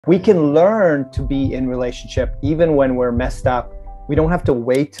We can learn to be in relationship even when we're messed up. We don't have to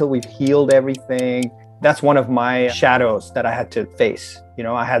wait till we've healed everything. That's one of my shadows that I had to face. You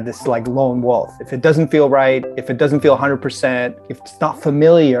know, I had this like lone wolf. If it doesn't feel right, if it doesn't feel 100%, if it's not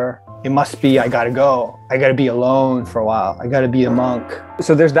familiar, it must be, I gotta go. I gotta be alone for a while. I gotta be a monk.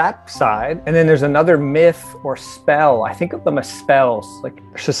 So there's that side. And then there's another myth or spell. I think of them as spells, like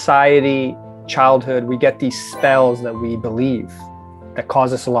society, childhood, we get these spells that we believe that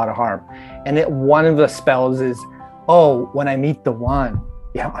cause us a lot of harm. And one of the spells is, oh, when I meet the one,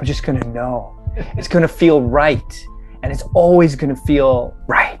 yeah, I'm just gonna know. It's gonna feel right. And it's always gonna feel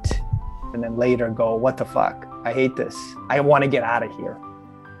right. And then later go, what the fuck? I hate this. I wanna get out of here.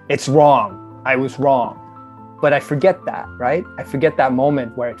 It's wrong. I was wrong. But I forget that, right? I forget that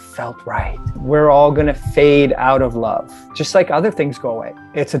moment where it felt right. We're all gonna fade out of love, just like other things go away.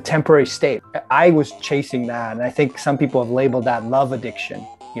 It's a temporary state. I was chasing that, and I think some people have labeled that love addiction.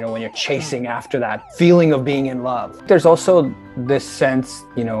 You know, when you're chasing after that feeling of being in love. There's also this sense,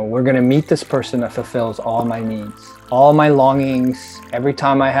 you know, we're gonna meet this person that fulfills all my needs, all my longings. Every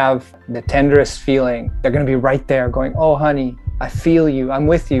time I have the tenderest feeling, they're gonna be right there going, oh, honey, I feel you, I'm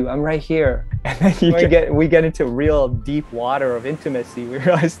with you, I'm right here. And then we get into real deep water of intimacy. We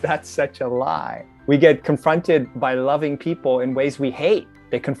realize that's such a lie. We get confronted by loving people in ways we hate.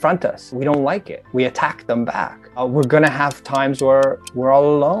 They confront us. We don't like it. We attack them back. We're gonna have times where we're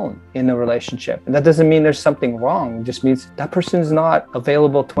all alone in the relationship. And that doesn't mean there's something wrong. It just means that person's not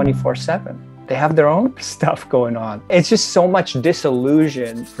available 24/7. They have their own stuff going on. It's just so much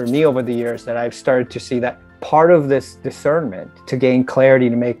disillusion for me over the years that I've started to see that part of this discernment to gain clarity,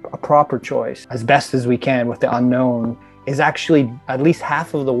 to make a proper choice as best as we can with the unknown, is actually at least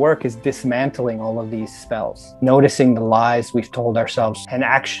half of the work is dismantling all of these spells, noticing the lies we've told ourselves, and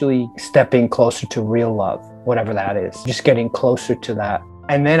actually stepping closer to real love, whatever that is, just getting closer to that.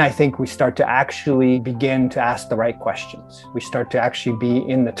 And then I think we start to actually begin to ask the right questions. We start to actually be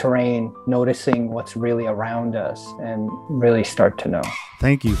in the terrain, noticing what's really around us, and really start to know.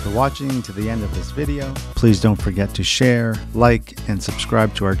 Thank you for watching to the end of this video. Please don't forget to share, like, and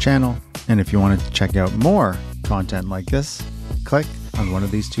subscribe to our channel. And if you wanted to check out more content like this, click on one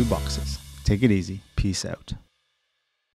of these two boxes. Take it easy. Peace out.